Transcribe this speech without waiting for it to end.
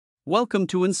Welcome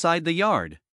to Inside the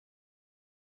Yard.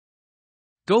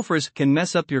 Gophers can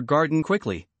mess up your garden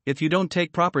quickly if you don't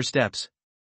take proper steps.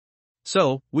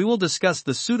 So, we will discuss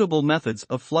the suitable methods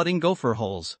of flooding gopher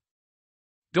holes.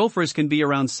 Gophers can be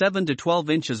around 7 to 12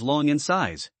 inches long in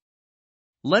size.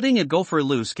 Letting a gopher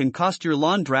loose can cost your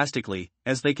lawn drastically,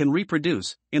 as they can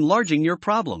reproduce, enlarging your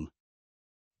problem.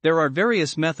 There are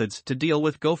various methods to deal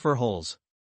with gopher holes.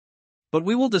 But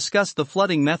we will discuss the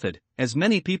flooding method, as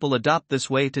many people adopt this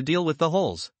way to deal with the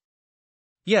holes.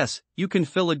 Yes, you can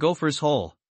fill a gopher's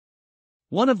hole.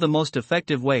 One of the most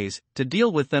effective ways to deal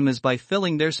with them is by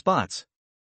filling their spots.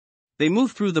 They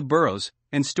move through the burrows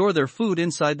and store their food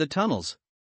inside the tunnels.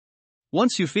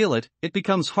 Once you feel it, it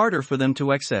becomes harder for them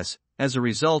to access. As a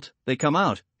result, they come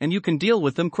out, and you can deal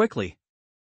with them quickly.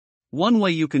 One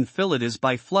way you can fill it is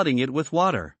by flooding it with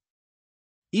water.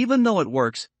 Even though it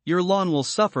works, your lawn will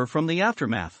suffer from the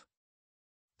aftermath.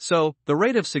 So, the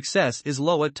rate of success is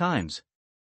low at times.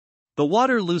 The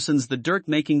water loosens the dirt,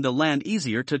 making the land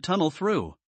easier to tunnel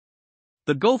through.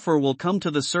 The gopher will come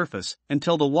to the surface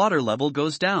until the water level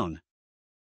goes down.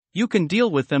 You can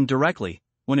deal with them directly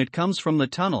when it comes from the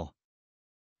tunnel.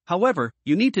 However,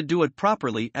 you need to do it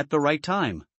properly at the right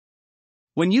time.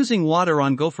 When using water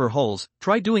on gopher holes,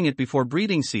 try doing it before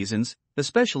breeding seasons,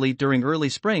 especially during early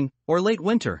spring or late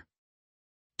winter.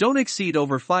 Don't exceed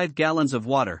over 5 gallons of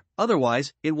water,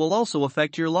 otherwise, it will also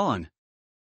affect your lawn.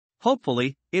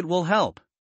 Hopefully, it will help.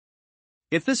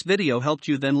 If this video helped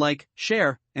you, then like,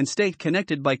 share, and stay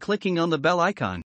connected by clicking on the bell icon.